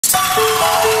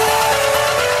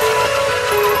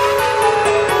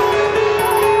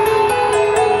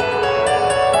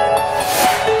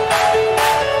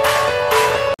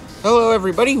Hello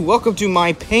everybody, welcome to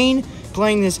my pain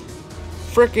playing this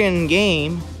frickin'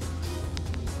 game.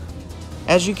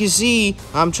 As you can see,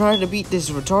 I'm trying to beat this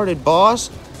retarded boss,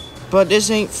 but this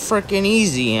ain't frickin'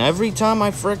 easy. Every time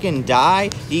I frickin' die,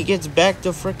 he gets back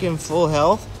to frickin' full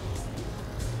health.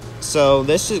 So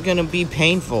this is gonna be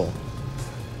painful.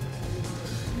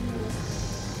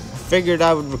 I figured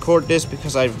I would record this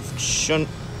because I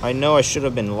know I should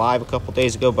have been live a couple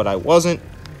days ago, but I wasn't.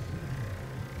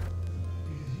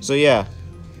 So yeah.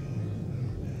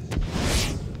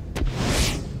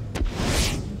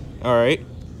 Alright.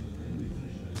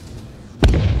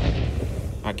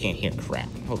 I can't hear crap.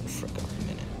 Hold the frick up a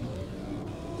minute.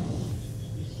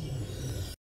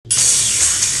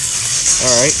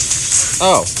 Alright.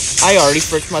 Oh, I already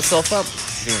fricked myself up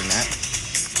doing that.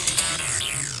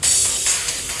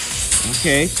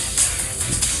 Okay.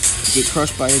 Get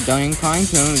crushed by a dying pine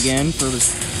cone again for the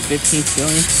 15th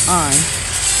billionth time.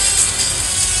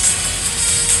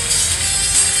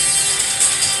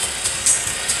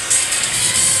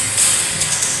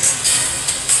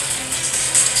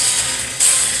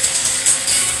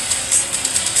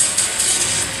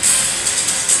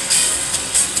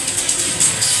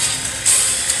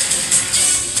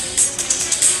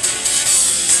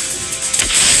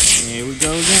 Here we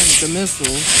go again with the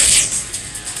missile.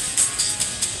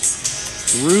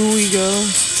 Through we go.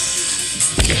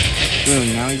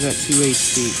 Boom, now he's at 2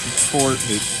 HP. 4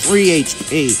 HP. 3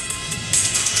 HP.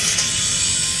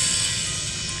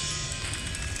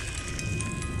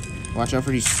 Watch out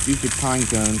for these stupid pine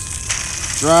cones.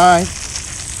 Drive.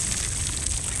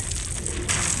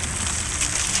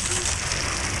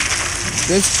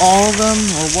 This all of them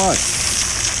or what?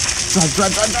 Drive,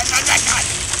 drive, drive, drive, drive, drive, drive.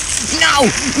 No!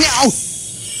 No!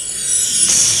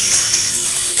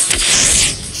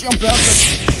 Jump out the...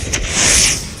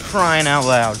 Crying out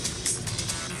loud.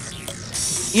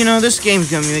 You know, this game's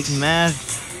gonna make me mad.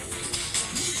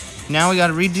 Now we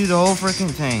gotta redo the whole freaking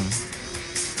thing.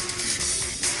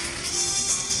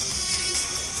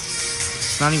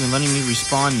 It's not even letting me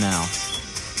respawn now.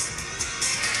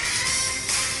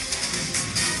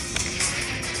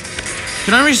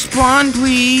 Can I respawn,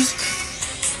 please?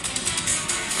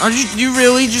 Are you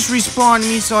really just respawning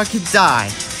me so I could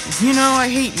die? You know, I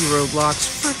hate you, Roblox.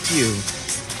 Frick you.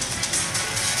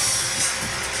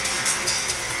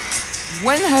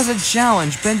 When has a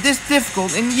challenge been this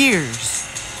difficult in years?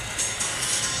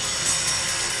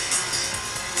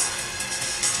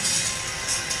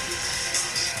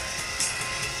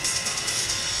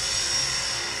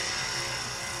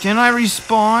 Can I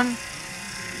respawn?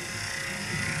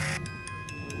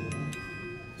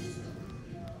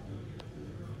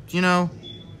 You know,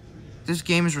 this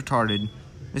game is retarded.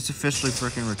 It's officially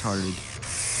freaking retarded.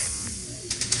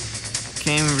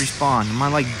 Can't even respawn. Am I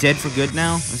like dead for good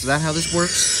now? Is that how this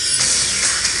works?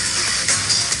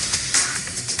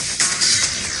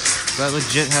 Is that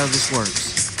legit how this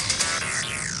works?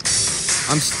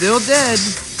 I'm still dead.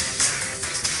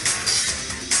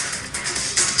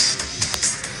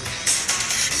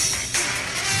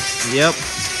 Yep.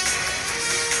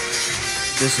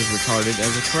 This is retarded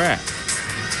as a crap.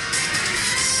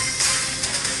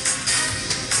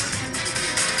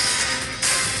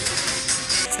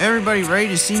 Everybody ready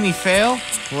to see me fail?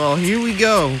 Well, here we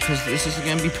go, because this is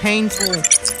gonna be painful.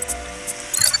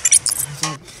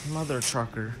 Mother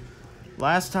trucker.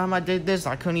 Last time I did this,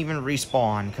 I couldn't even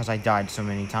respawn because I died so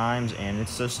many times, and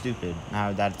it's so stupid.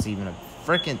 Now that's even a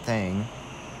freaking thing.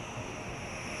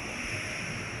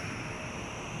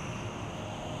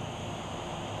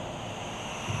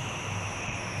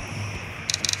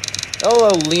 Hello,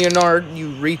 Lennaed, you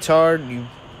retard, you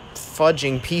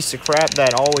fudging piece of crap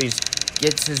that always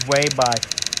gets his way by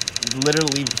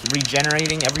literally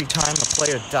regenerating every time a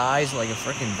player dies like a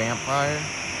freaking vampire.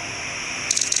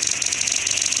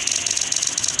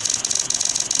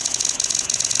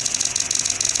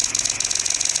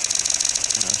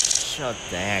 Oh, shut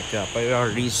the heck up. I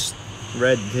already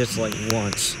read this like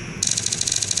once.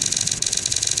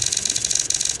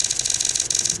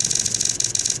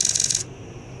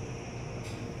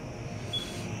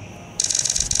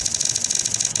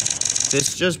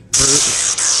 This just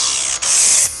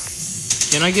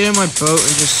Can I get in my boat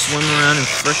and just swim around and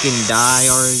frickin' die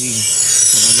already?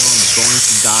 Because I know I'm going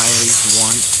to die at least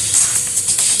once.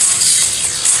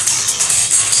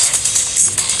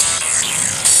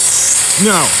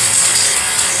 No!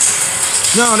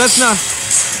 No, that's not...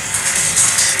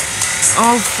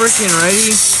 Oh, frickin'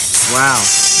 ready? Wow.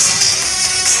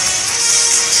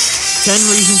 10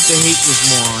 reasons to hate this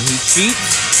moron. He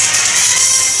cheats.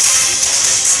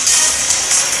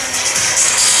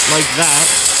 Like that.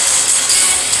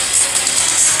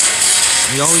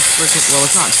 He always frickin', well,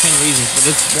 it's not 10 reasons, but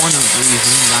it's one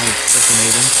reason I frickin'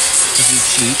 hate him. Because he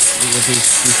cheats with his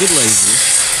stupid laser.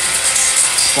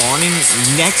 Spawning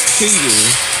next to you.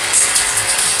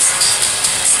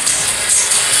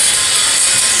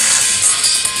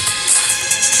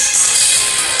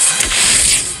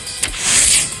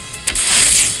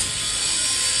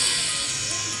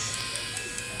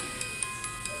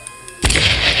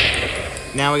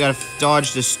 Now we gotta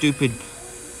dodge the stupid,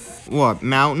 what,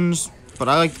 mountains? But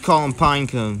I like to call them pine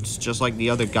cones, just like the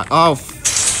other guy. Oh,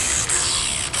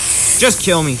 just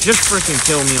kill me. Just freaking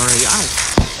kill me already.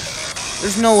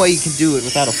 There's no way you can do it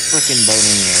without a freaking boat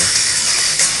anyway.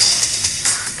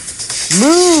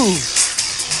 Move!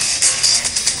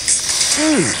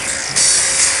 Shoot!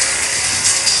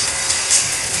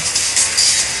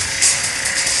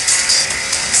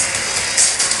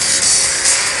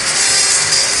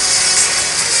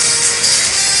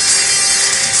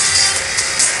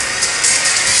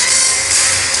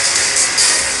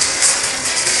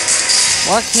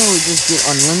 Why can't we just get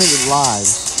unlimited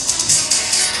lives?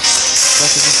 So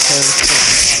I could just tear this thing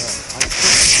up. I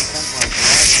spent like the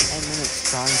last 10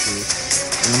 minutes trying to.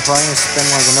 And I'm probably gonna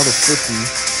spend like another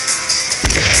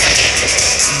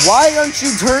 50. Why aren't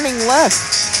you turning left?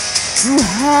 You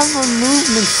have a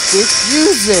movement stick,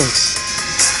 use it!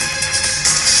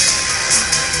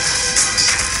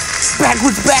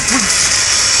 Backwards,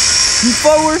 backwards!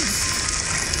 Forwards!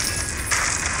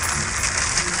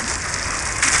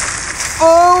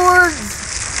 Forward!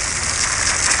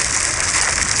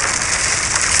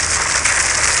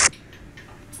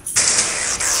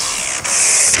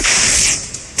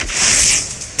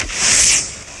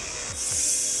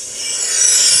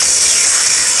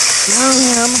 Through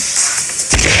him.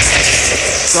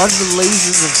 Dodge the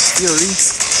lasers of fury.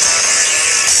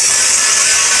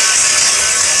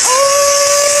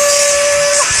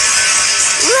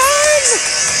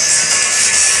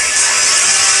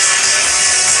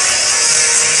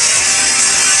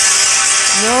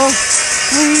 No,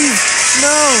 please,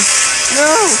 no, no,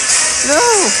 no,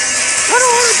 I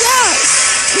don't want to die.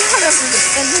 God, after this,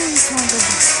 and then you can't go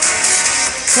back.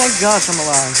 Thank gosh I'm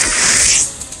alive.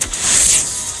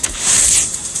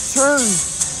 Turn.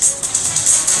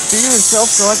 Fear yourself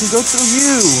so I can go through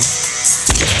you.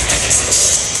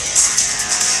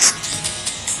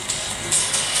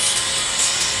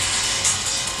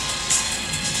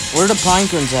 Where are the pine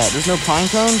cones at? There's no pine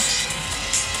cones?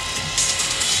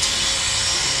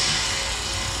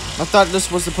 I thought this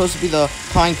was supposed to be the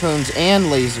pine cones and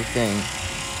laser thing.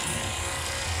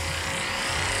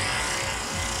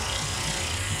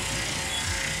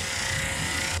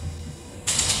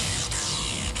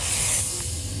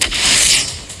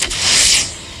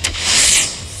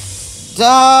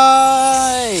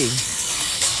 Die!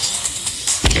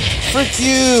 Frick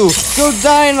you! Go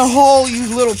die in a hole, you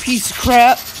little piece of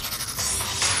crap!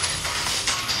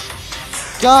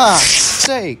 God's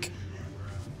sake!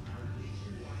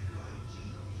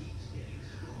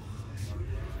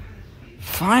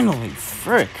 Finally,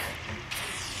 frick.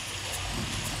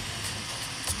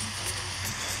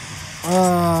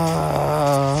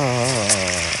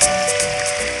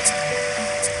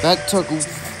 That took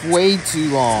way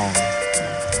too long.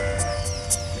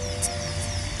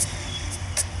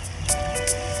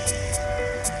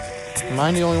 Am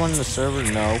I the only one in the server?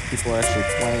 No, people are actually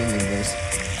playing in this.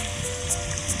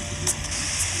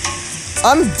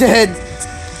 I'm dead!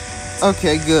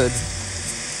 Okay, good.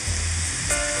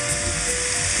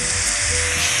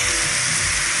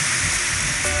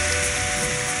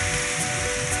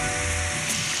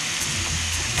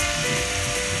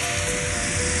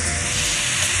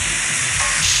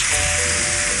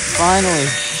 Finally.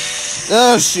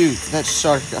 Oh, shoot. That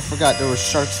shark. I forgot there were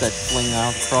sharks that fling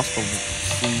out across the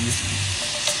seas.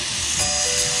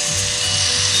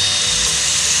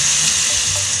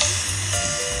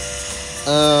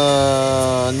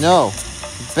 No.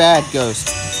 Bad ghost.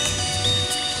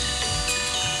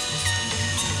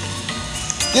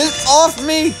 Get off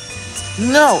me!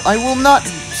 No, I will not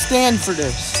stand for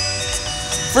this.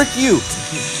 Frick you.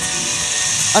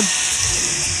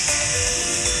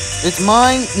 It's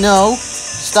mine? No.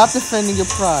 Stop defending your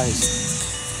prize.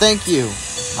 Thank you.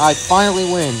 I finally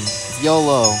win.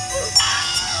 YOLO.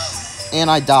 And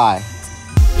I die.